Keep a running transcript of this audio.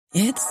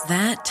It's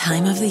that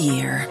time of the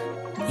year.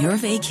 Your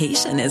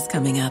vacation is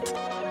coming up.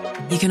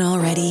 You can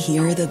already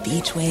hear the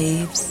beach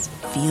waves,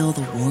 feel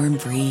the warm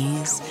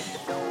breeze,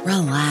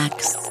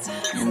 relax,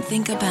 and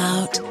think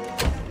about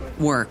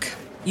work.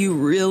 You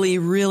really,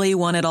 really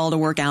want it all to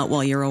work out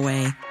while you're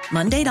away.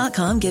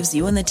 Monday.com gives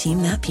you and the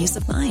team that peace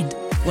of mind.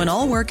 When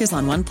all work is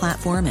on one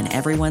platform and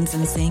everyone's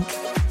in sync,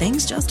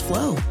 things just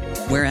flow.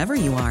 Wherever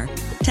you are,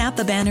 tap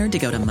the banner to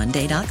go to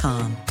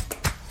Monday.com.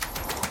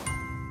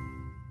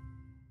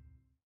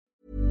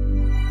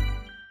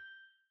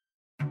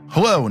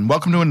 Hello, and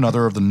welcome to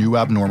another of the New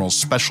Abnormal's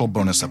special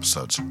bonus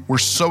episodes. We're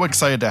so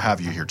excited to have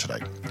you here today.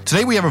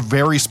 Today we have a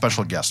very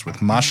special guest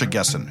with Masha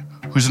Gessen,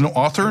 who's an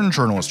author and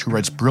journalist who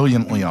writes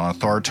brilliantly on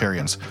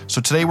authoritarians.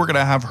 So today we're going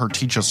to have her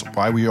teach us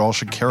why we all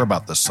should care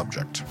about this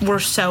subject. We're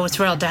so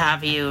thrilled to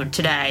have you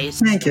today.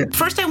 Thank you.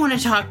 First, I want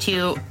to talk to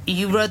you.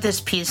 You wrote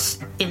this piece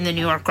in the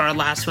New Yorker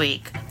last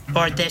week,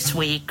 or this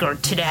week, or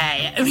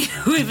today. I mean,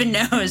 who even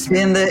knows?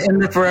 In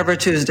the Forever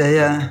Tuesday,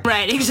 yeah.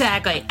 Right,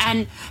 exactly.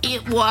 And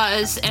it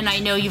was, and I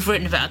know you've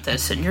written about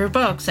this in your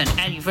books, and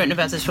you've written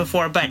about this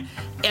before, but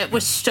it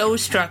was so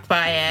struck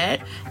by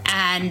it,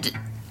 and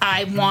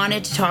I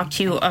wanted to talk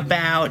to you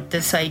about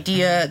this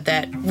idea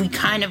that we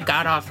kind of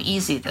got off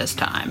easy this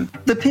time.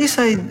 The piece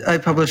I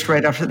published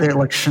right after the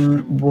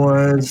election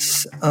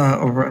was,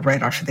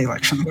 right after the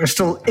election. We're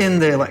still in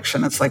the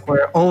election. It's like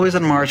we're always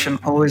in March and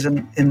always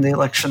in the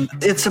election.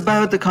 It's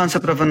about the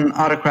concept of an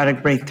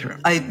autocratic breakthrough.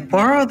 I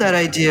borrowed that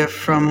idea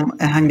from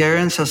a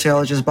Hungarian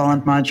sociologist,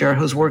 Balint Magyar,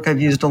 whose work I've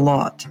used a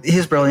lot.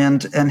 He's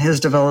brilliant and has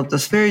developed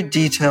this very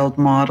detailed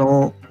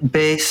model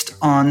based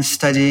on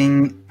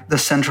studying the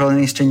Central and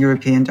Eastern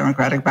European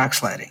democratic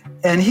backsliding.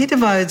 And he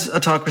divides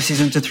autocracies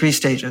into three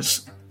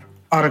stages: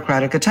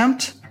 autocratic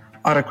attempt,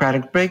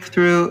 autocratic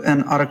breakthrough,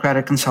 and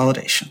autocratic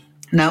consolidation.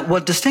 Now,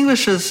 what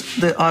distinguishes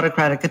the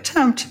autocratic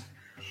attempt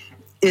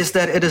is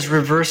that it is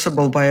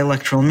reversible by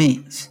electoral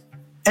means.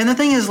 And the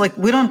thing is, like,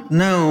 we don't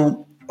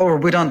know, or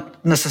we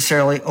don't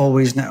necessarily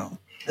always know,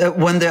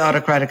 when the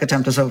autocratic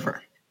attempt is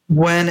over,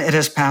 when it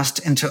has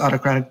passed into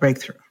autocratic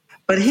breakthrough.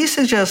 But he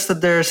suggests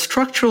that there are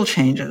structural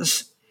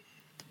changes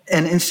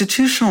and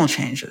institutional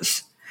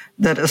changes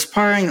that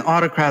aspiring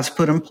autocrats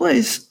put in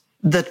place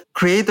that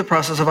create the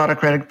process of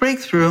autocratic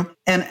breakthrough.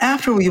 And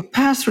after you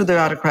pass through the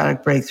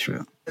autocratic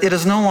breakthrough, it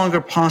is no longer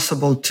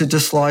possible to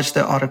dislodge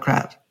the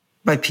autocrat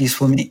by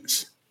peaceful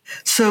means.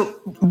 So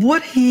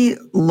what he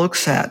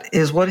looks at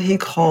is what he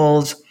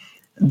calls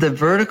the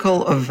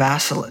vertical of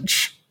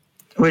vassalage,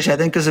 which I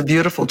think is a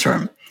beautiful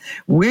term.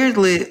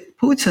 Weirdly,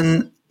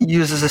 Putin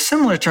uses a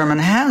similar term and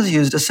has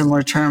used a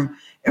similar term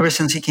ever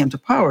since he came to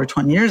power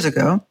 20 years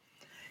ago.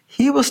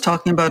 He was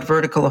talking about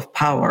vertical of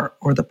power,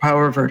 or the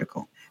power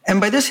vertical.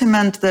 And by this he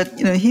meant that,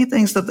 he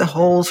thinks that the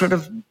whole sort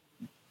of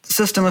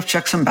system of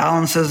checks and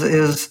balances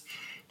is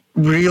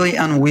really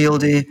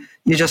unwieldy.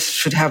 You just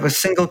should have a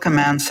single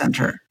command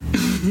center.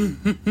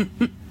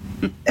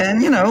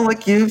 And,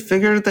 you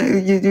figure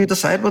that you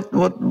decide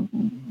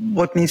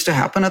what needs to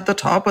happen at the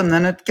top, and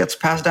then it gets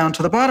passed down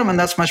to the bottom, and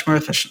that's much more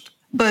efficient.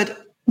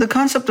 But the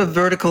concept of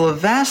vertical of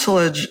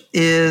vassalage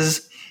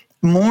is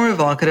more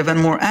evocative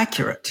and more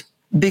accurate,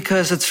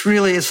 because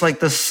it's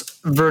like this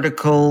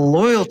vertical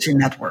loyalty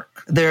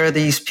network. There are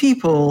these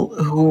people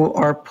who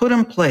are put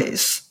in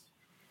place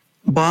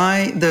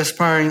by the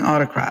aspiring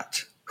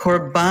autocrat, who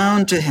are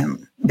bound to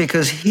him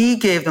because he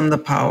gave them the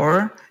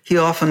power. He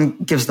often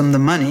gives them the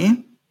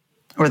money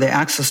or the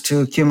access to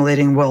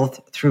accumulating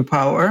wealth through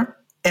power,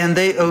 and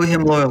they owe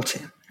him loyalty.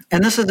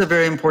 And this is a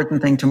very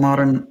important thing to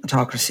modern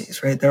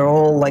autocracies, right? They're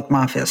all like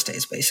mafia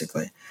states,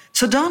 basically.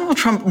 So Donald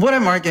Trump, what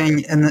I'm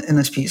arguing in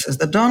this piece is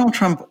that Donald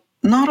Trump,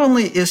 not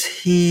only is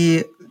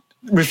he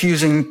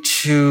refusing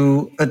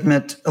to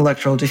admit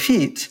electoral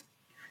defeat,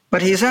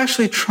 but he's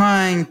actually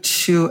trying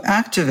to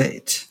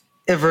activate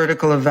a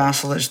vertical of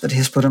vassalage that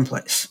he's put in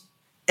place.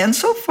 And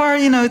so far,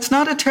 it's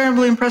not a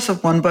terribly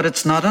impressive one, but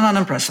it's not an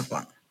unimpressive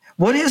one.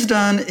 What he has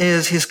done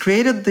is he's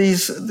created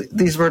these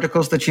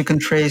verticals that you can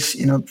trace,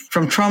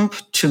 from Trump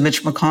to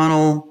Mitch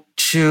McConnell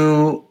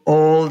to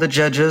all the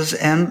judges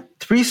and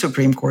 3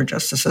 Supreme Court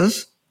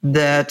justices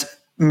that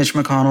Mitch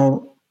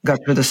McConnell got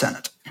through the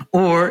Senate.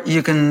 Or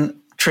you can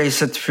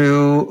trace it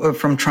through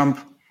from Trump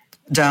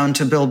down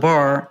to Bill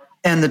Barr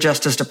and the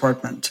Justice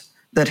Department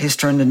that he's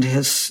turned into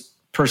his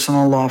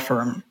personal law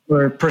firm,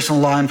 or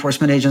personal law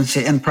enforcement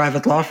agency and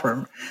private law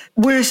firm.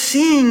 We're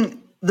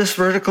seeing this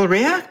vertical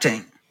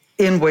reacting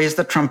in ways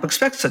that Trump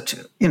expects it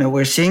to.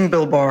 We're seeing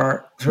Bill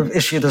Barr sort of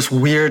issue this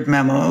weird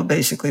memo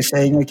basically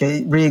saying,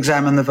 okay,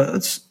 re-examine the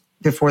votes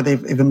before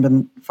they've even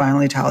been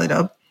finally tallied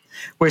up.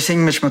 We're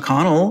seeing Mitch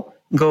McConnell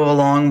go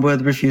along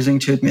with refusing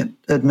to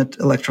admit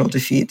electoral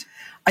defeat.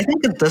 I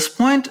think at this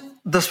point,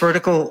 this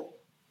vertical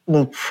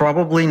will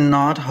probably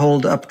not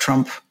hold up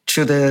Trump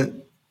to the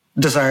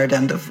desired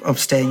end of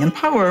staying in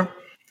power.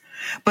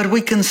 But we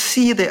can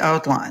see the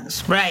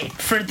outlines. Right,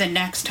 for the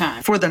next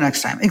time. For the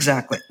next time,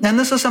 exactly. And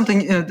this is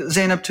something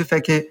Zeynep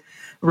Tufekci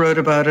wrote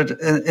about it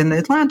in The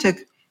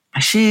Atlantic.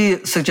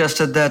 She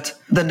suggested that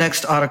the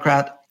next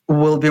autocrat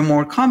will be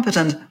more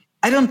competent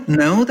I don't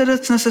know that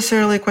it's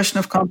necessarily a question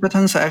of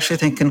competence. I actually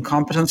think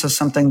incompetence is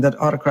something that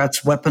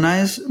autocrats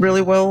weaponize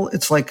really well.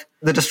 It's like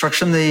the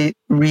destruction they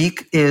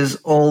wreak is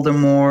all the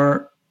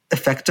more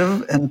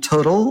effective and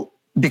total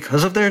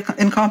because of their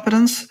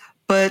incompetence.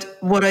 But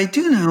what I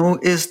do know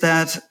is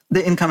that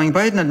the incoming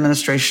Biden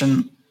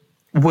administration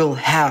will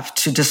have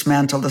to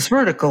dismantle this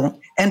vertical.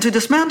 And to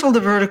dismantle the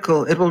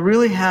vertical, it will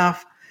really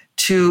have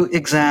to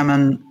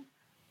examine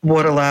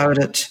what allowed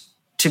it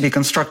to be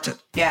constructed.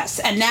 Yes,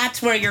 and that's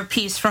where your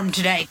piece from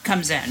today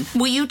comes in.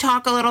 Will you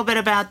talk a little bit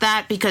about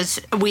that? Because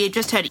we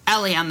just had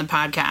Ellie on the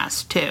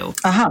podcast, too.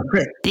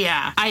 Great.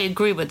 Yeah, I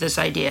agree with this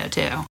idea,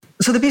 too.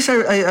 So the piece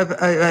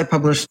I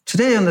published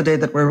today on the day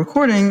that we're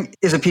recording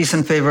is a piece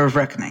in favor of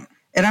reckoning.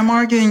 And I'm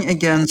arguing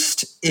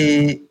against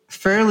a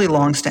fairly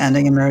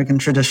long-standing American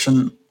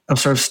tradition of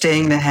sort of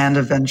staying the hand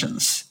of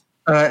vengeance.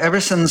 Ever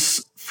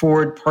since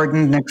Ford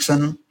pardoned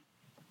Nixon,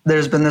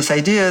 there's been this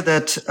idea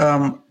that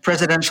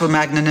presidential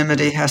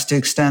magnanimity has to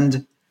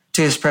extend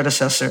to his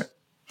predecessor,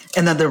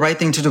 and that the right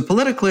thing to do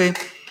politically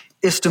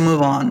is to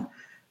move on.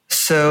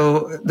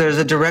 So there's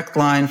a direct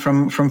line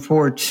from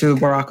Ford to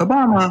Barack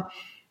Obama,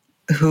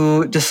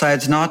 who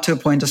decides not to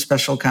appoint a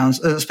special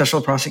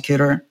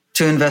prosecutor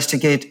to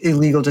investigate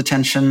illegal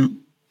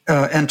detention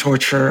and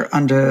torture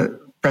under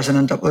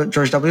President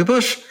George W.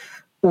 Bush,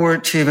 or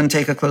to even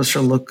take a closer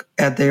look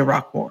at the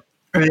Iraq War.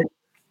 Right?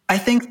 I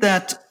think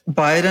that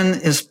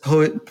Biden is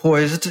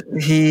poised.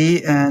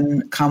 He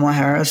and Kamala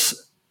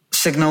Harris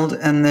signaled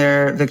in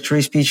their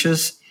victory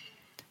speeches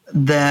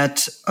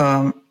that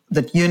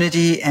that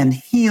unity and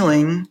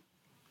healing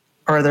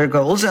are their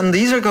goals, and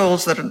these are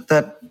goals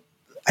that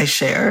I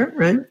share.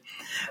 Right,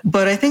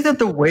 but I think that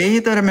the way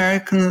that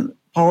American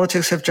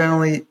politics have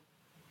generally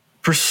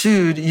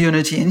pursued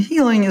unity and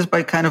healing is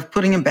by kind of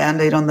putting a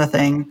Band-Aid on the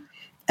thing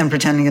and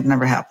pretending it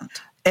never happened.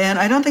 And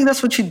I don't think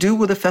that's what you do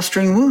with a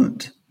festering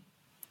wound.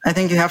 I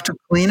think you have to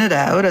clean it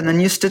out and then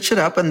you stitch it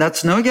up, and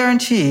that's no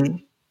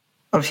guarantee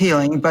of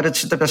healing, but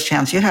it's the best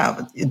chance you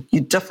have.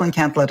 You definitely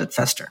can't let it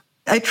fester.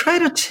 I try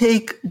to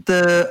take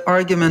the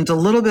argument a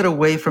little bit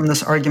away from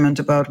this argument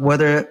about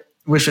whether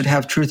we should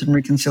have truth and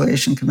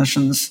reconciliation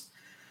commissions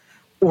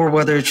or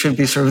whether it should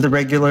be sort of the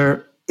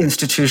regular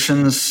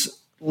institutions,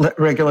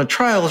 regular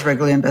trials,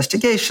 regular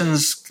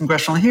investigations,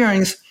 congressional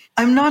hearings.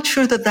 I'm not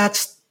sure that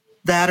that's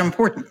that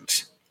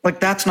important.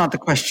 Like, that's not the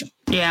question.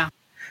 Yeah.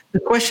 The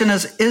question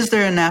is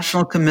there a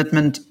national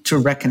commitment to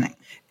reckoning?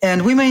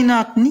 And we may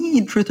not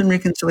need truth and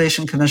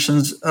reconciliation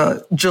commissions.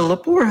 Jill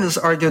Lepore has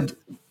argued,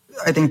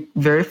 I think,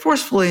 very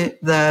forcefully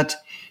that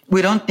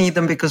we don't need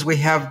them because we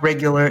have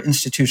regular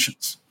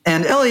institutions.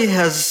 And Ellie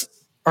has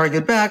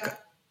argued back,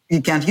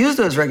 you can't use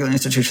those regular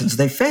institutions.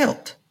 They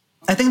failed.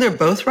 I think they're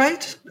both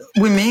right.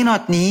 We may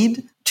not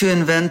need to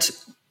invent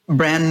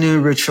brand new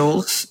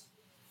rituals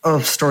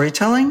of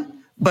storytelling,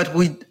 but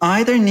we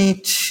either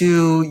need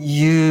to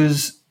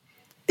use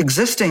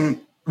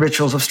existing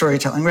rituals of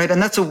storytelling, right? And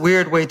that's a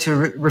weird way to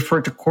refer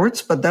to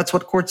courts, but that's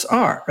what courts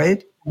are,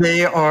 right?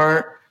 They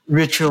are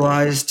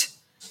ritualized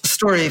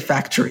story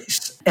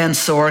factories. And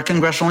so are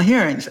congressional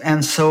hearings.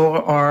 And so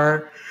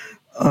are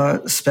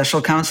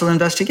special counsel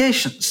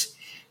investigations.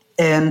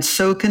 And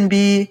so can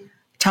be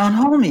town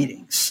hall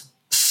meetings.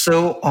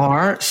 So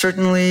are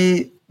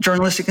certainly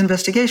journalistic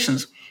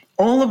investigations.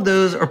 All of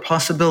those are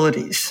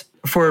possibilities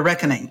for a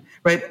reckoning,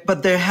 right?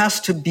 But there has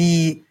to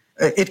be,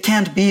 it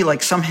can't be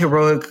like some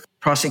heroic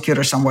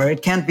prosecutor somewhere.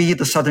 It can't be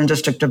the Southern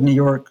District of New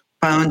York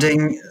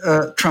pounding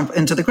Trump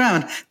into the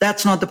ground.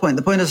 That's not the point.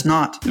 The point is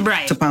not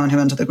to pound him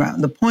into the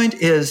ground. The point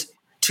is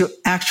to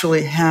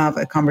actually have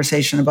a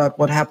conversation about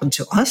what happened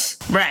to us,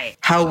 right?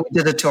 How we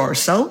did it to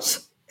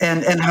ourselves,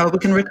 and how we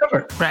can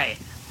recover. Right,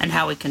 and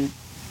how we can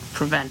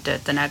prevent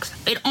it the next.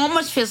 It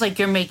almost feels like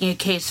you're making a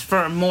case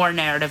for more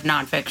narrative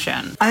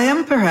nonfiction. I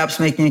am perhaps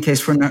making a case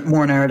for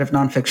more narrative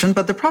nonfiction,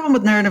 but the problem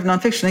with narrative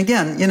nonfiction,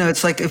 again,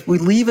 it's like if we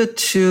leave it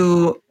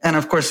to, and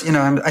of course,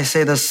 I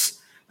say this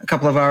a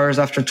couple of hours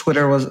after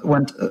Twitter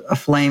went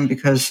aflame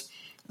because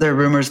there are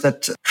rumors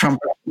that Trump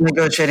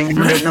negotiating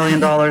 $100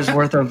 million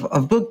worth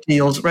of book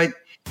deals, right?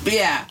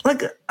 Yeah.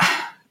 Like,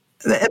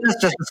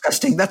 that's just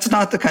disgusting. That's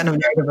not the kind of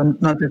narrative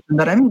nonfiction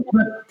that I mean.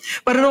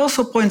 But it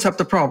also points up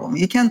the problem.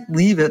 You can't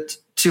leave it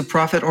to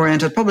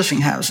profit-oriented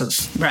publishing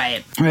houses.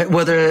 Right.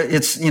 Whether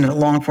it's,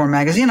 long-form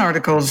magazine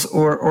articles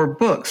or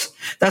books.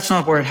 That's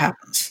not where it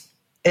happens.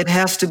 It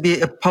has to be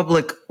a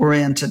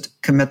public-oriented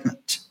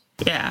commitment.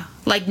 Yeah.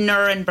 Like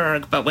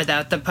Nuremberg, but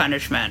without the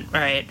punishment,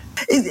 right?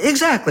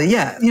 Exactly,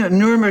 yeah.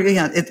 Nuremberg,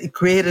 again, it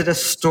created a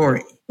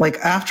story. Like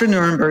after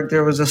Nuremberg,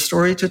 there was a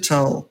story to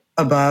tell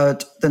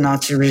about the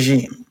Nazi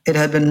regime. It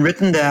had been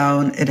written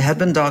down, it had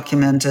been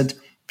documented,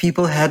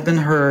 people had been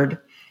heard.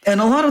 And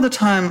a lot of the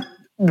time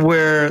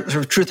where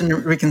sort of truth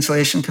and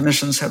reconciliation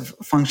commissions have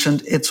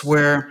functioned, it's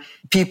where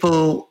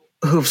people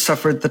who've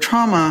suffered the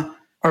trauma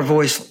are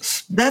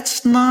voiceless.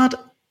 That's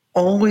not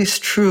always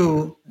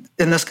true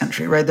in this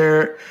country,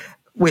 right?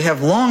 We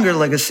have longer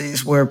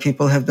legacies where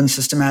people have been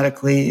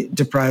systematically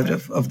deprived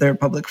of their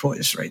public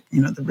voice, right?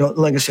 The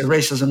legacy of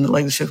racism, the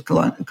legacy of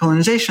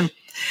colonization.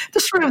 The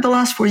story of the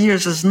last 4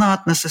 years is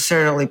not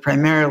necessarily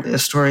primarily a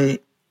story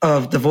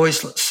of the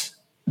voiceless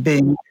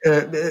being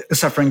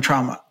suffering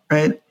trauma,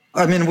 right?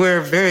 I mean,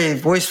 we're very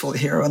voiceful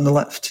here on the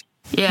left.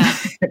 Yeah.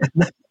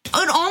 It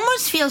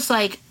almost feels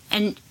like,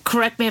 and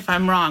correct me if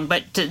I'm wrong,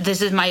 but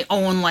this is my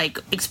own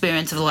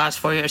experience of the last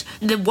 4 years,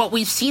 what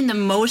we've seen the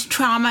most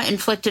trauma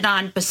inflicted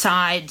on,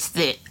 besides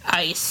the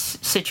ICE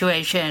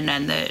situation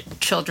and the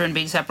children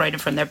being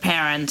separated from their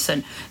parents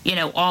and,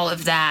 all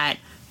of that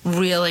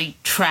really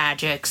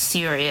tragic,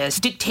 serious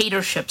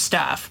dictatorship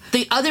stuff.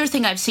 The other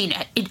thing I've seen,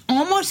 it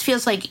almost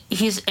feels like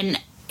he's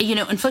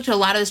inflicted a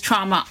lot of this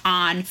trauma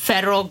on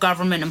federal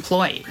government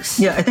employees.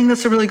 Yeah, I think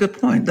that's a really good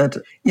point, that,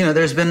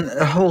 there's been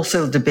a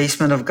wholesale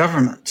debasement of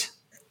government.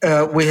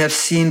 We have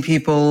seen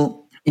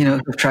people,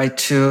 who've tried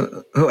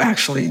to, who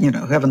actually,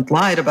 who haven't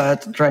lied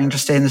about trying to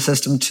stay in the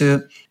system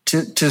to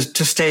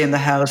stay in the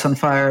house on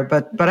fire,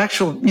 but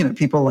actual,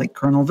 people like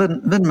Colonel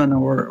Vindman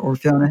or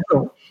Fiona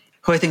Hill,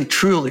 who I think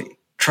truly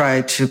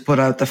try to put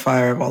out the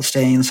fire while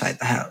staying inside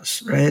the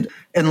house, right?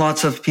 And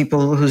lots of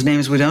people whose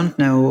names we don't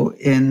know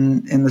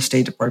in the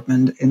State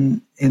Department,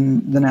 in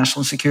the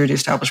national security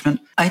establishment.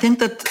 I think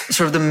that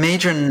sort of the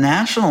major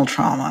national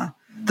trauma,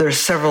 there's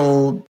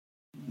several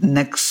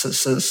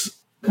nexuses.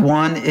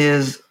 One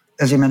is,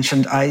 as you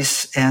mentioned,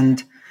 ICE,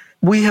 and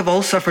we have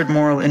all suffered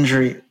moral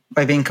injury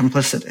by being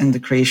complicit in the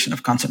creation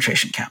of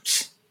concentration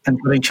camps and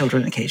putting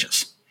children in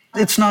cages.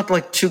 It's not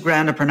too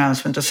grand a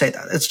pronouncement to say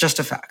that. It's just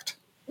a fact.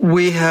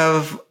 We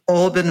have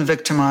all been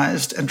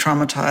victimized and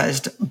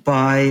traumatized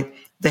by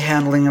the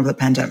handling of the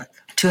pandemic.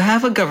 To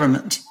have a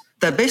government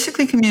that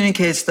basically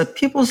communicates that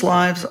people's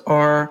lives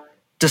are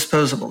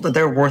disposable, that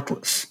they're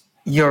worthless.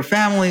 Your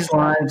family's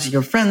lives,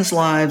 your friends'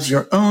 lives,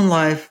 your own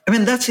life. I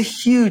mean, that's a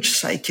huge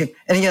psychic.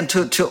 And again,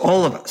 to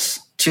all of us,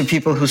 to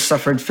people who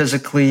suffered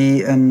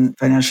physically and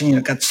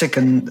financially, got sick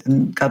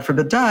and God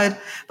forbid died,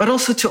 but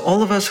also to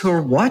all of us who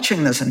are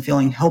watching this and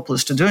feeling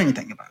helpless to do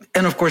anything about it.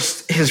 And of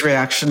course, his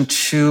reaction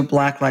to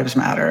Black Lives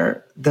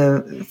Matter,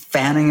 the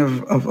fanning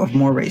of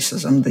more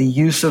racism, the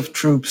use of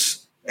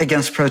troops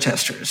against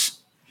protesters,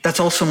 that's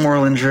also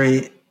moral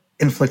injury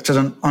inflicted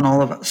on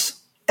all of us.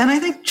 And I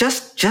think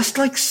just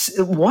like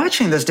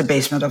watching this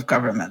debasement of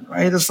government,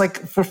 right? It's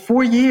for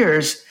 4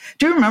 years.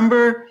 Do you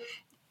remember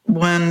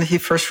when he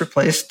first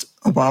replaced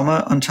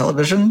Obama on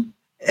television?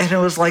 And it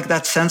was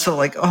that sense of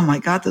oh my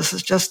God, this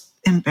is just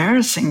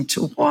embarrassing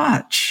to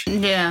watch.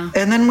 Yeah.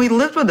 And then we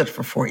lived with it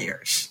for 4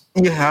 years.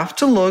 You have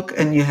to look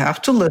and you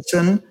have to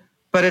listen,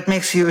 but it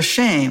makes you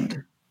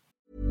ashamed.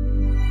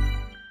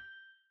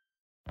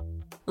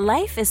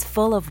 Life is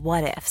full of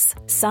what-ifs.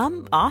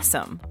 Some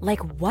awesome, like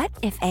what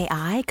if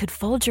AI could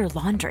fold your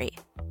laundry?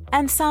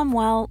 And some,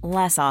 well,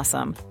 less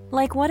awesome,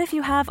 like what if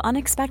you have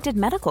unexpected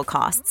medical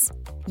costs?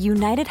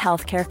 United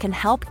Healthcare can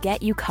help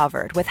get you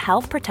covered with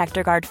Health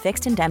Protector Guard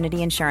fixed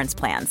indemnity insurance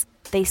plans.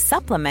 They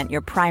supplement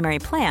your primary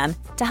plan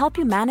to help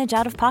you manage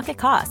out-of-pocket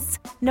costs.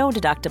 No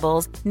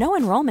deductibles, no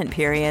enrollment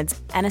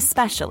periods, and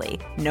especially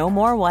no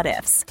more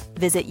what-ifs.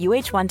 Visit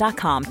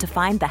uh1.com to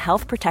find the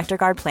Health Protector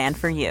Guard plan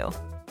for you.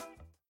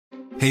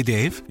 Hey,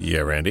 Dave. Yeah,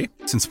 Randy.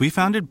 Since we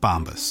founded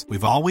Bombas,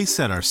 we've always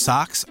said our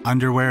socks,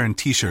 underwear, and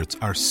T-shirts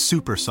are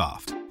super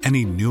soft.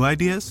 Any new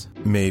ideas?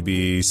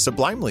 Maybe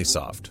sublimely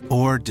soft.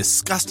 Or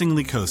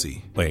disgustingly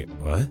cozy. Wait,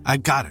 what? I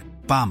got it.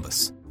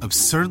 Bombas.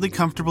 Absurdly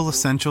comfortable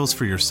essentials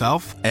for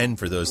yourself and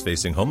for those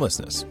facing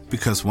homelessness.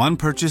 Because one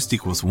purchased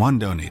equals one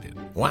donated.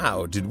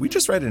 Wow, did we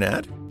just write an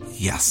ad?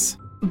 Yes.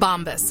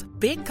 Bombas.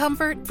 Big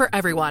comfort for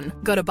everyone.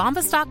 Go to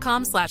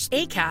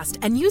bombas.com/ACAST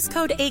and use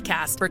code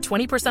ACAST for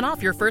 20%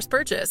 off your first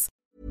purchase.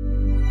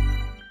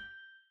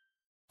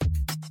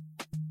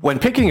 When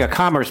picking a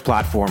commerce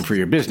platform for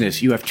your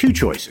business, you have two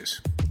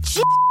choices.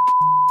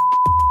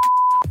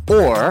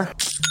 Or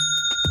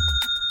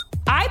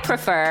I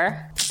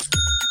prefer.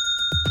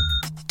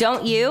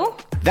 Don't you?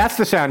 That's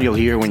the sound you'll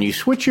hear when you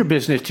switch your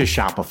business to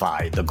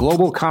Shopify, the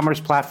global commerce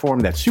platform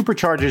that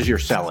supercharges your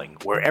selling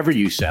wherever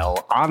you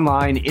sell,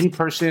 online, in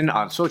person,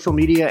 on social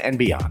media, and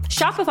beyond.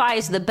 Shopify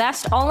is the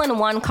best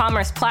all-in-one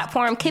commerce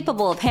platform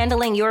capable of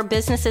handling your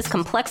business's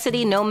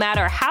complexity no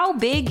matter how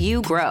big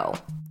you grow.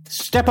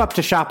 Step up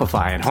to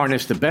Shopify and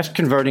harness the best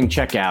converting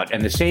checkout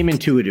and the same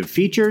intuitive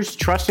features,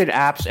 trusted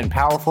apps, and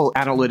powerful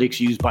analytics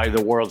used by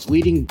the world's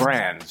leading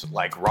brands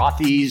like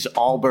Rothy's,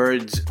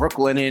 Allbirds,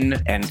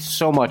 Brooklinen, and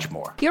so much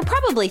more. You're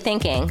probably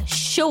thinking,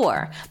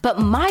 sure, but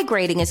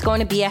migrating is going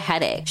to be a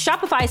headache.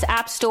 Shopify's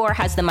App Store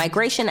has the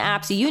migration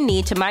apps you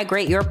need to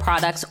migrate your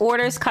products,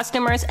 orders,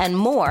 customers, and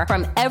more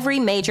from every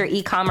major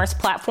e-commerce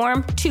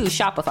platform to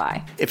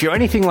Shopify. If you're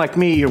anything like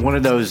me, you're one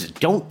of those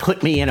don't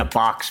put me in a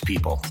box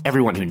people.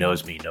 Everyone who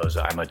knows me knows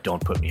I'm a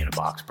don't put me in a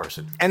box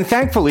person. And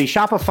thankfully,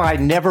 Shopify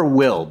never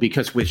will,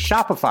 because with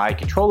Shopify,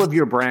 control of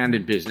your brand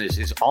and business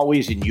is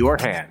always in your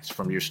hands,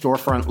 from your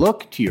storefront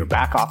look to your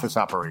back office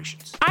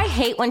operations. I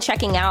hate when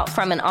checking out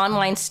from an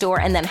online store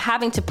and then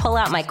having to pull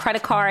out my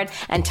credit card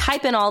and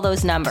type in all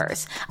those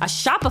numbers. A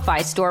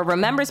Shopify store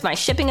remembers my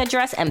shipping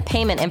address and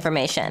payment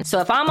information.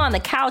 So if I'm on the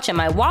couch and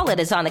my wallet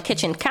is on the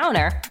kitchen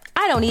counter,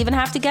 I don't even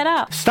have to get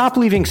up. Stop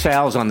leaving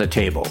sales on the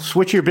table.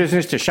 Switch your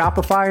business to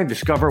Shopify and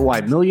discover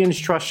why millions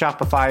trust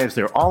Shopify as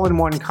their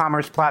all-in-one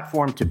commerce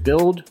platform to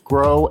build,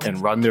 grow,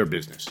 and run their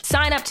business.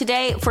 Sign up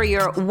today for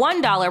your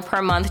 $1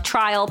 per month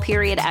trial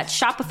period at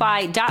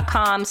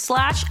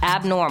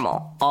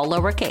shopify.com/abnormal, all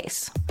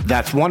lowercase.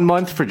 That's 1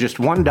 month for just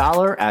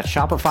 $1 at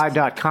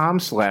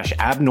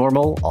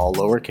shopify.com/abnormal, all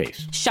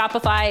lowercase.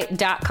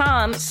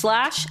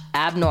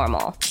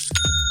 Shopify.com/abnormal.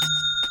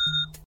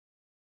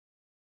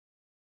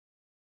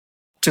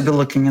 To be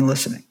looking and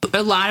listening.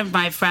 A lot of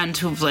my friends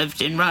who've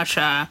lived in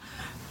Russia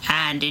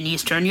and in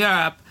Eastern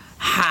Europe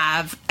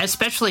have,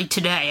 especially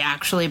today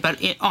actually,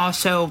 but it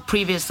also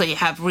previously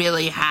have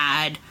really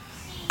had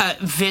a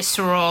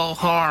visceral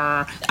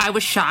horror. I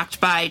was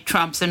shocked by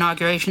Trump's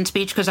inauguration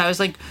speech because I was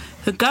like,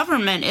 the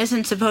government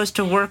isn't supposed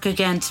to work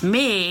against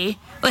me.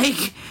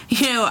 Like,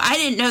 I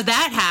didn't know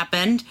that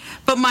happened.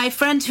 But my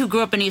friends who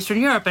grew up in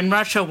Eastern Europe and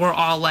Russia were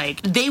all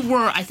like, they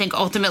were, I think,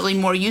 ultimately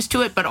more used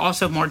to it, but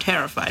also more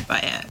terrified by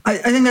it. I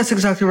think that's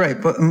exactly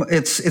right. But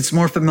it's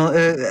more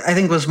familiar. I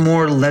think it was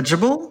more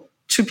legible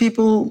to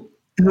people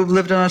who've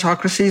lived in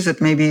autocracies.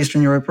 It may be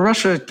Eastern Europe or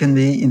Russia. It can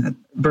be,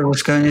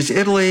 Berlusconi's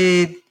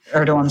Italy,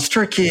 Erdogan's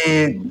Turkey,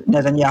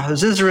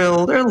 Netanyahu's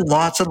Israel. There are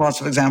lots and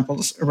lots of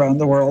examples around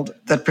the world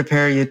that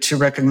prepare you to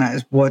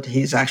recognize what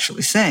he's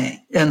actually saying.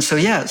 And so,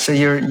 you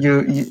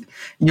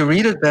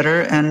read it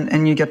better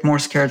and you get more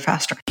scared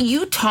faster.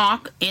 You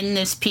talk in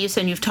this piece,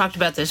 and you've talked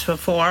about this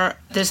before,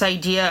 this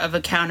idea of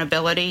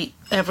accountability.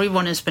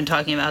 Everyone has been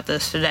talking about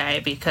this today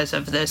because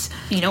of this,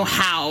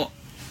 how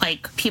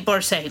people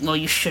are saying, well,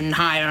 you shouldn't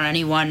hire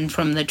anyone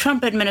from the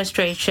Trump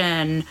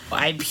administration.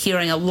 I'm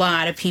hearing a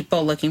lot of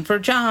people looking for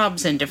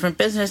jobs in different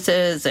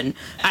businesses. And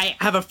I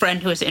have a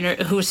friend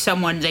who's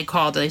someone they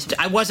called. They said,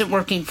 I wasn't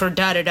working for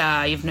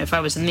da-da-da, even if I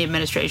was in the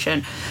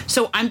administration.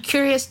 So I'm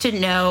curious to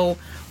know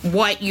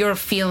what your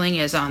feeling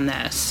is on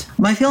this.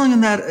 My feeling on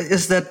that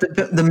is that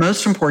the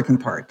most important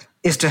part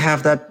is to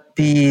have that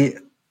be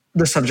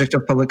the subject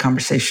of public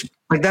conversation.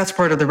 That's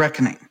part of the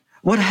reckoning.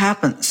 What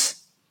happens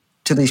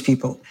to these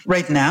people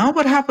right now?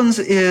 What happens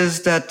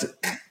is that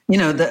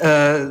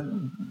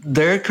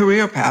their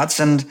career paths,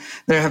 and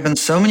there have been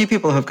so many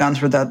people who have gone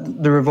through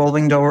the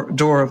revolving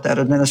door of that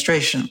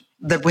administration,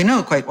 that we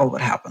know quite well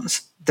what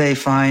happens. They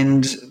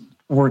find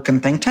work in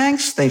think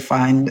tanks. They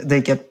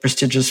get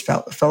prestigious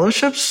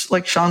fellowships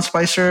like Sean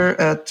Spicer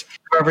at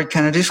Harvard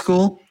Kennedy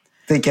School.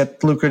 They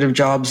get lucrative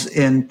jobs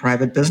in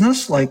private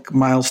business like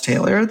Miles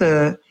Taylor,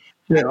 the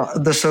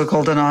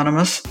so-called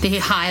anonymous, the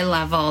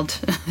high-level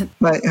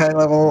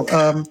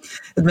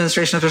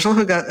administration official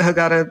who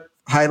got a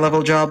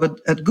high-level job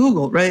at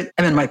Google, right?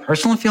 I mean, my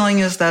personal feeling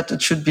is that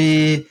it should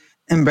be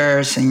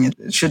embarrassing.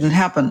 It shouldn't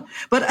happen.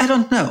 But I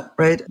don't know,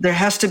 right? There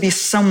has to be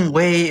some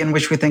way in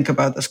which we think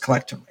about this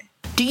collectively.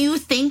 Do you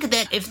think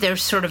that if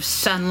there's sort of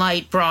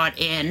sunlight brought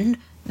in,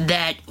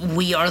 that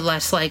we are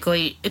less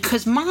likely?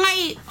 Because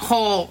my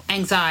whole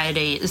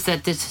anxiety is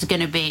that this is going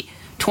to be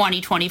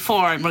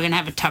 2024 and we're going to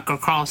have a Tucker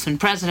Carlson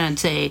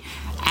presidency.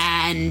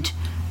 And,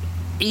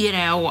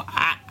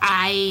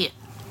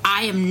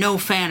 I am no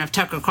fan of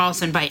Tucker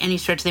Carlson by any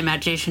stretch of the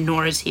imagination,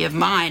 nor is he of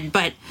mine,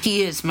 but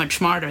he is much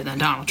smarter than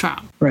Donald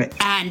Trump. Right.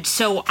 And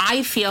so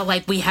I feel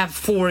like we have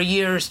 4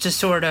 years to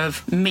sort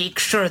of make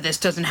sure this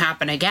doesn't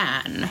happen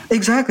again.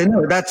 Exactly.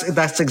 No,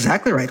 that's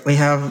exactly right. We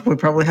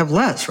probably have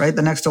less, right?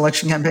 The next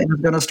election campaign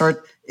is going to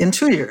start in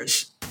 2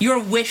 years. Your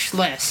wish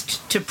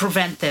list to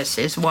prevent this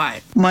is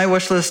what? My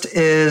wish list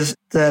is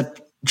that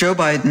Joe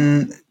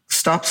Biden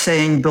stops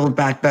saying Build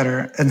Back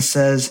Better and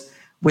says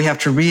we have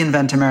to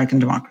reinvent American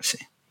democracy.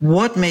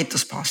 What made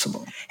this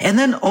possible? And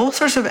then all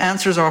sorts of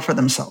answers offer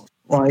themselves,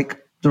 like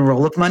the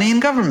role of money in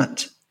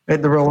government, right?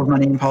 The role of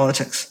money in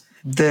politics,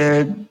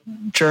 the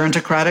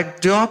gerontocratic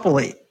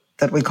duopoly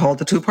that we call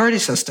the two-party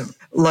system,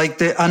 like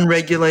the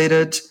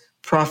unregulated,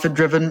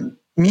 profit-driven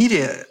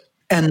media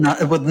and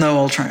with no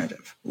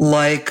alternative,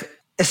 like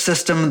a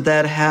system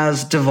that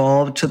has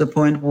devolved to the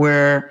point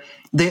where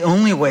the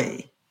only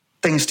way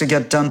things to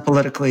get done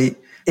politically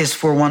is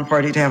for one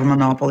party to have a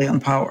monopoly on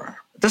power.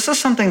 This is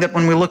something that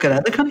when we look at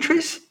other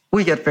countries,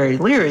 we get very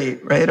leery,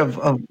 right, of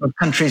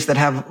countries that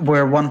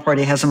where one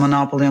party has a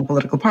monopoly on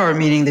political power,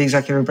 meaning the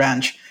executive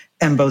branch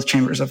and both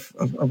chambers of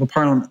a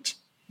parliament.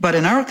 But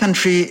in our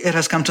country, it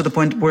has come to the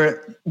point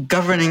where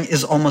governing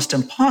is almost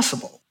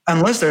impossible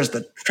unless there's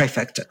the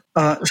trifecta.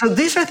 So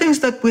these are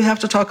things that we have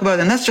to talk about,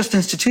 and that's just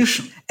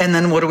institution. And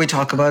then what do we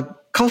talk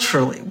about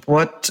culturally?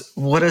 What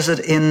is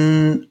it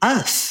in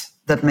us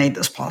that made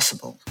this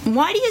possible?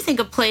 Why do you think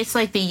a place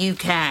like the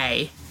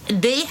UK,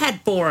 they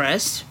had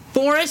Boris.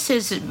 Boris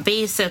is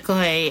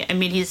basically,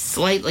 he's a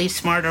slightly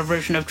smarter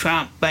version of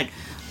Trump, but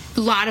a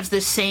lot of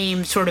the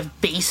same sort of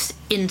base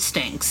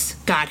instincts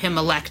got him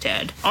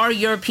elected. Are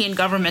European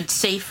governments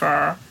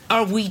safer?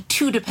 Are we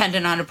too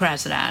dependent on a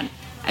president?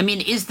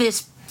 Is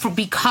this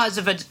because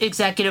of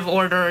executive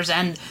orders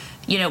and,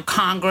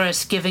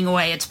 Congress giving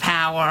away its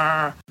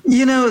power?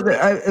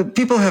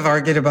 People have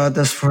argued about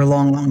this for a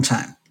long, long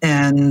time.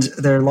 And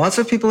there are lots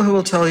of people who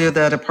will tell you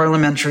that a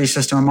parliamentary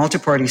system, a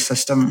multi-party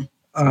system,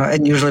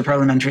 and usually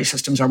parliamentary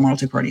systems are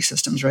multi-party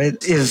systems, right,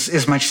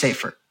 is much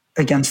safer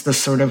against this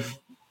sort of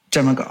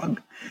demagogue.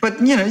 But,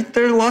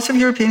 there are lots of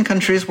European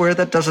countries where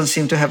that doesn't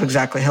seem to have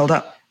exactly held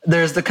up.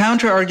 There's the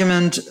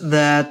counter-argument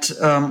that,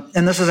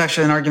 and this is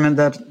actually an argument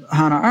that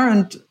Hannah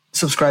Arendt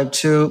subscribed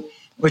to,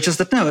 which is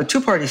that, no, a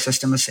two-party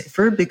system is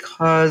safer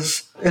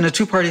because in a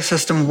two-party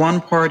system,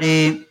 one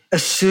party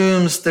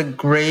assumes the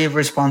grave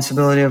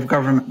responsibility of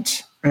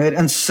government, right?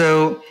 And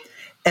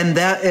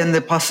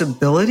the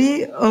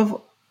possibility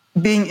of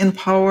being in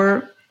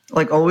power,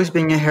 like always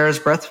being a hair's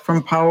breadth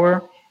from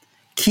power,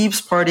 keeps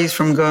parties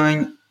from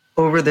going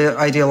over the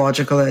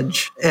ideological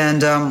edge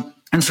and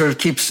sort of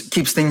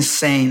keeps things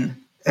sane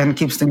and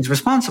keeps things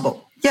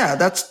responsible. Yeah,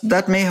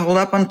 that may hold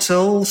up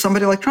until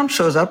somebody like Trump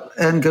shows up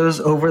and goes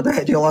over the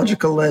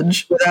ideological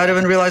edge without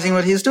even realizing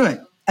what he's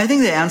doing. I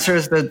think the answer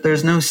is that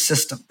there's no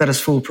system that is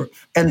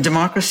foolproof. And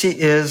democracy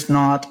is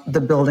not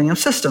the building of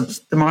systems.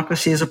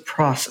 Democracy is a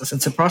process.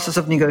 It's a process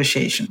of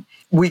negotiation.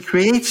 We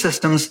create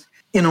systems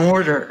in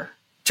order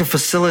to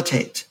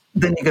facilitate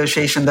the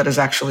negotiation that is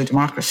actually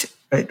democracy,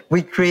 right?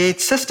 We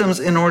create systems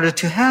in order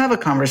to have a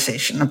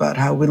conversation about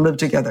how we live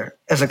together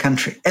as a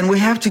country. And we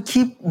have to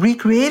keep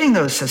recreating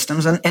those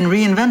systems and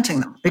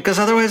reinventing them, because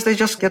otherwise they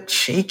just get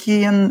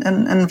shaky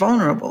and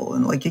vulnerable.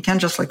 And like, you can't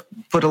just like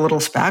put a little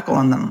spackle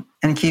on them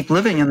and keep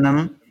living in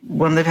them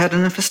when they've had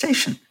an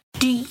infestation.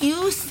 Do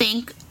you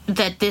think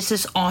that this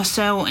is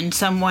also in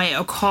some way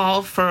a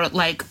call for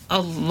like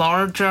a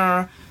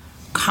larger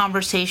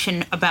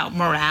conversation about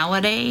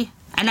morality?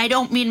 And I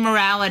don't mean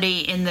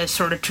morality in the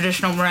sort of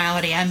traditional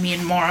morality. I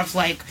mean more of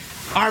like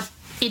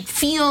it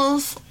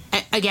feels,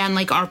 again,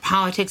 like our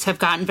politics have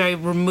gotten very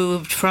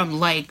removed from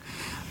like,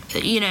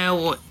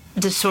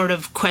 the sort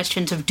of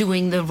questions of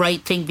doing the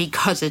right thing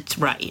because it's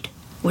right,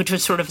 which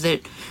was sort of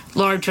the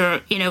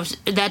larger,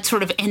 that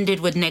sort of ended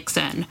with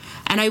Nixon.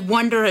 And I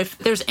wonder if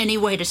there's any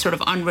way to sort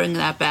of unring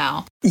that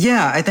bell.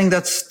 Yeah, I think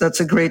that's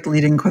a great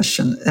leading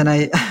question. And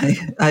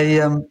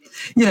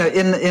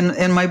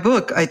in my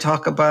book, I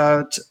talk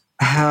about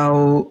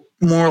how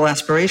moral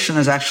aspiration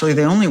is actually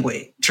the only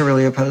way to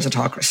really oppose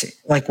autocracy.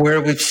 Like where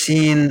we've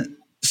seen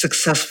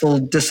successful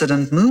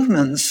dissident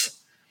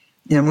movements,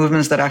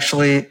 movements that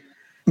actually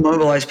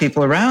mobilize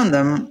people around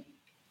them,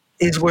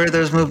 is where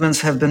those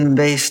movements have been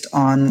based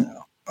on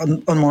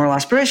moral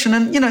aspiration.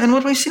 And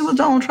what we've seen with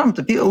Donald Trump,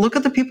 look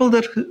at the people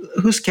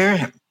who scare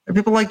him. There are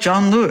people like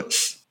John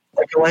Lewis,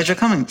 like Elijah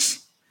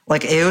Cummings,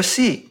 like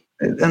AOC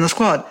and the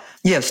Squad.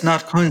 Yes,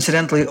 not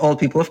coincidentally all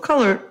people of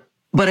color,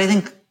 but I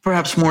think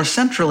perhaps more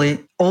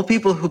centrally, all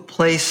people who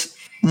place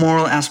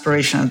moral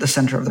aspiration at the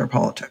center of their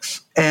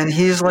politics. And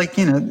he's like,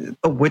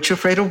 a witch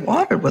afraid of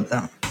water with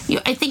them.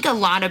 I think a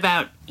lot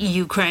about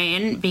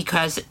Ukraine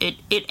because it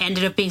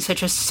ended up being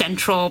such a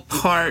central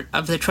part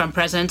of the Trump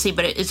presidency,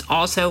 but it is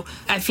also,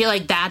 I feel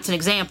like that's an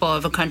example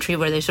of a country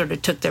where they sort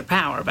of took their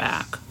power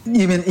back.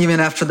 You mean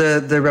after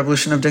the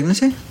Revolution of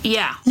Dignity?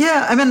 Yeah.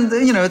 Yeah, I mean,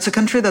 it's a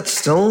country that's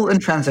still in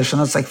transition.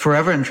 It's like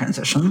forever in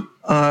transition.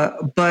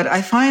 But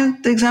I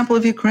find the example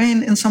of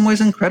Ukraine in some ways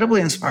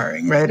incredibly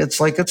inspiring, right?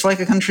 It's like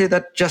a country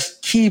that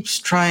just keeps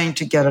trying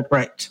to get it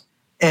right.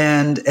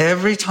 And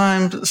every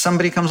time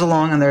somebody comes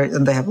along,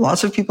 and they have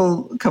lots of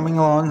people coming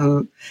along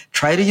who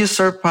try to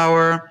usurp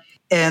power,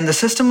 and the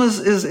system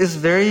is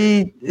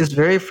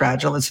very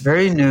fragile. It's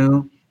very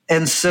new,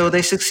 and so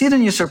they succeed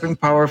in usurping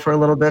power for a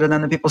little bit, and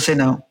then the people say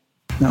no,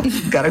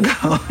 gotta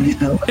go.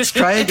 Let's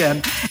try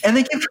again, and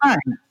they keep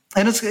trying.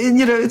 And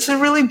it's a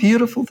really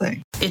beautiful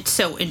thing. It's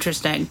so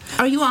interesting.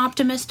 Are you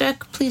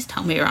optimistic? Please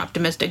tell me you're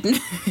optimistic.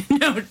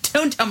 No,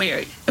 don't tell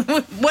me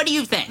what do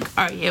you think?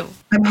 Are you?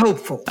 I'm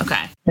hopeful. Okay.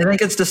 I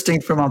think it's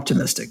distinct from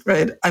optimistic,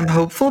 right? I'm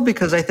hopeful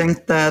because I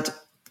think that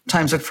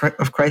times of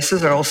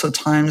crisis are also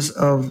times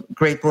of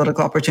great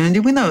political opportunity.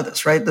 We know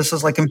this, right? This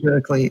is like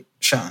empirically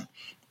shown.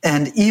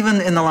 And even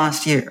in the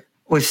last year,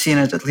 we've seen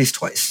it at least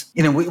twice.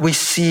 We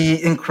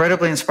see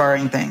incredibly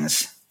inspiring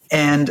things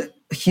and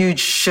huge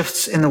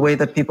shifts in the way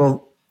that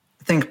people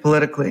think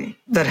politically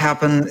that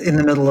happen in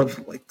the middle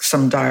of like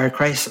some dire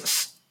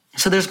crisis.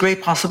 So there's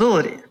great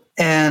possibility.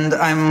 And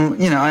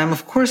I'm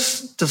of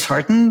course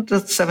disheartened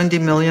that 70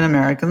 million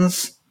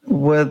Americans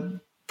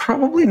with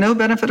probably no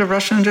benefit of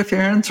Russian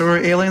interference or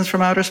aliens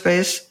from outer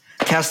space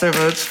cast their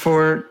votes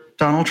for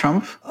Donald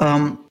Trump.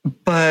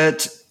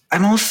 But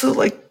I'm also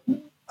like,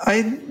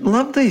 I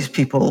love these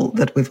people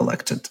that we've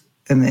elected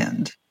in the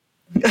end.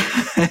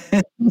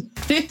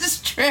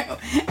 It's true.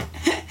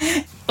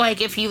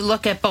 Like, if you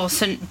look at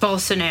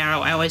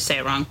Bolsonaro, I always say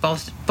it wrong,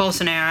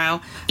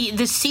 Bolsonaro,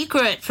 the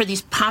secret for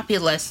these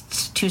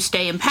populists to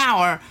stay in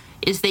power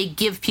is they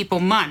give people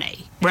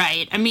money,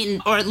 right? I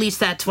mean, or at least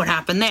that's what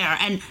happened there.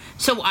 And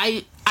so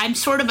I'm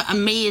sort of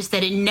amazed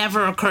that it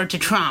never occurred to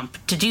Trump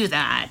to do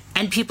that,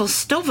 and people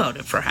still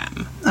voted for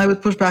him. I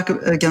would push back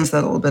against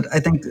that a little bit. I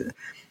think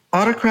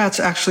autocrats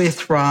actually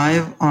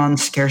thrive on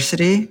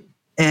scarcity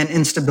and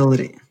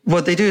instability.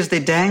 What they do is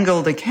they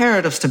dangle the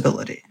carrot of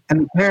stability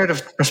and the carrot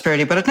of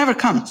prosperity, but it never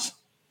comes.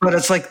 But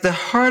it's like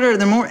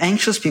the more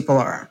anxious people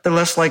are, the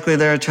less likely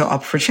they are to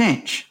opt for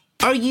change.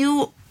 Are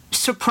you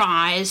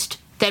surprised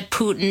that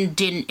Putin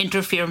didn't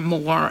interfere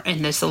more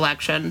in this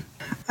election?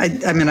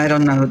 I mean, I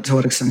don't know to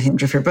what extent he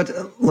interfered, but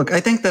look, I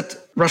think that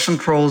Russian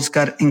trolls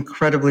got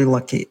incredibly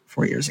lucky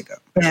 4 years ago.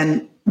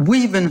 And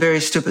we've been very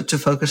stupid to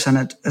focus on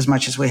it as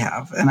much as we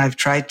have. And I've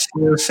tried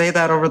to say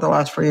that over the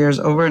last 4 years,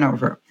 over and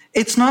over.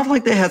 It's not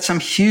like they had some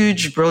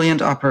huge,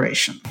 brilliant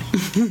operation.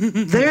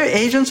 They're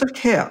agents of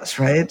chaos,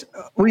 right?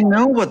 We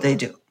know what they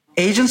do.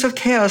 Agents of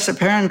chaos,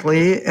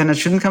 apparently, and it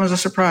shouldn't come as a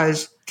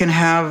surprise, can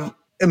have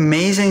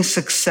amazing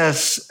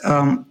success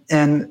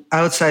and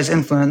outsized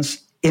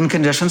influence in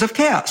conditions of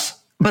chaos.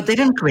 But they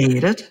didn't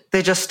create it.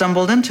 They just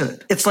stumbled into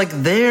it. It's like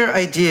their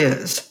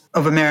ideas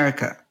of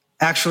America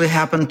actually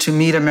happened to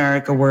meet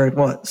America where it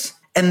was.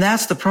 And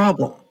that's the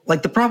problem.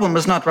 Like, the problem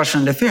is not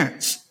Russian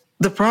interference.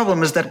 The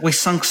problem is that we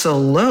sank so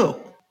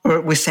low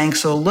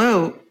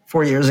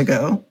 4 years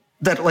ago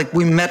that, like,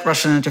 we met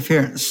Russian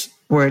interference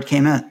where it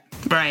came in.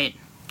 Right.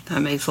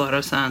 That makes a lot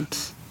of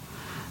sense.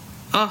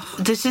 Oh,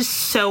 this is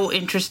so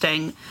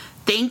interesting.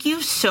 Thank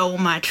you so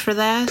much for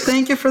this.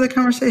 Thank you for the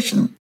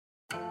conversation.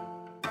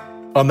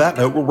 On that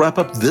note, we'll wrap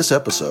up this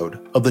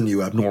episode of The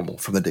New Abnormal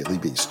from the Daily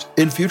Beast.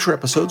 In future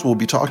episodes, we'll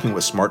be talking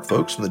with smart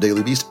folks from the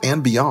Daily Beast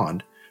and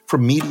beyond,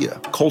 from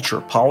media, culture,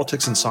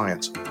 politics, and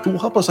science, who will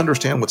help us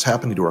understand what's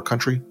happening to our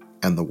country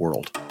and the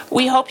world.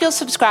 We hope you'll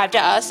subscribe to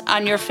us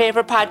on your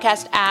favorite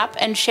podcast app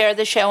and share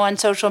the show on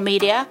social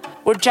media.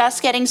 We're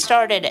just getting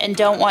started and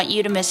don't want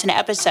you to miss an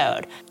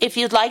episode. If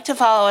you'd like to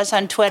follow us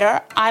on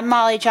Twitter, I'm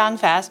Molly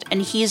Jongfast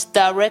and he's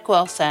the Rick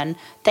Wilson.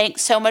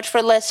 Thanks so much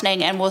for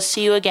listening, and we'll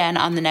see you again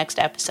on the next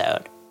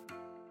episode.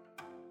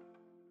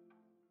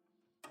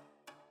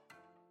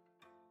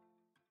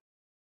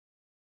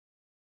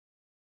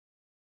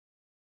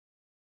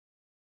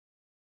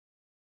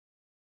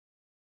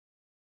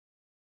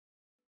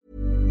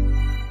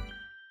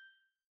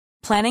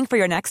 Planning for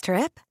your next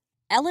trip?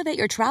 Elevate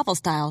your travel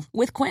style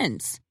with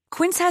Quince.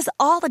 Quince has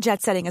all the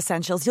jet-setting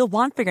essentials you'll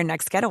want for your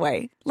next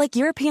getaway, like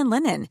European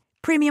linen,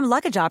 premium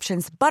luggage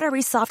options,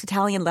 buttery soft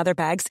Italian leather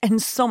bags, and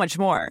so much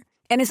more.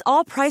 And is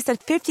all priced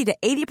at 50 to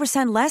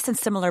 80% less than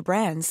similar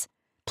brands.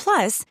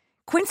 Plus,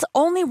 Quince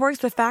only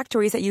works with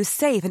factories that use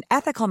safe and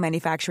ethical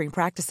manufacturing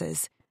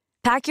practices.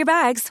 Pack your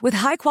bags with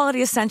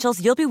high-quality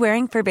essentials you'll be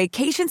wearing for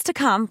vacations to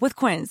come with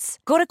Quince.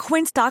 Go to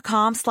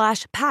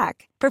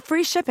quince.com/pack for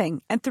free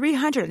shipping and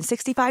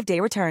 365-day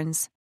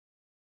returns.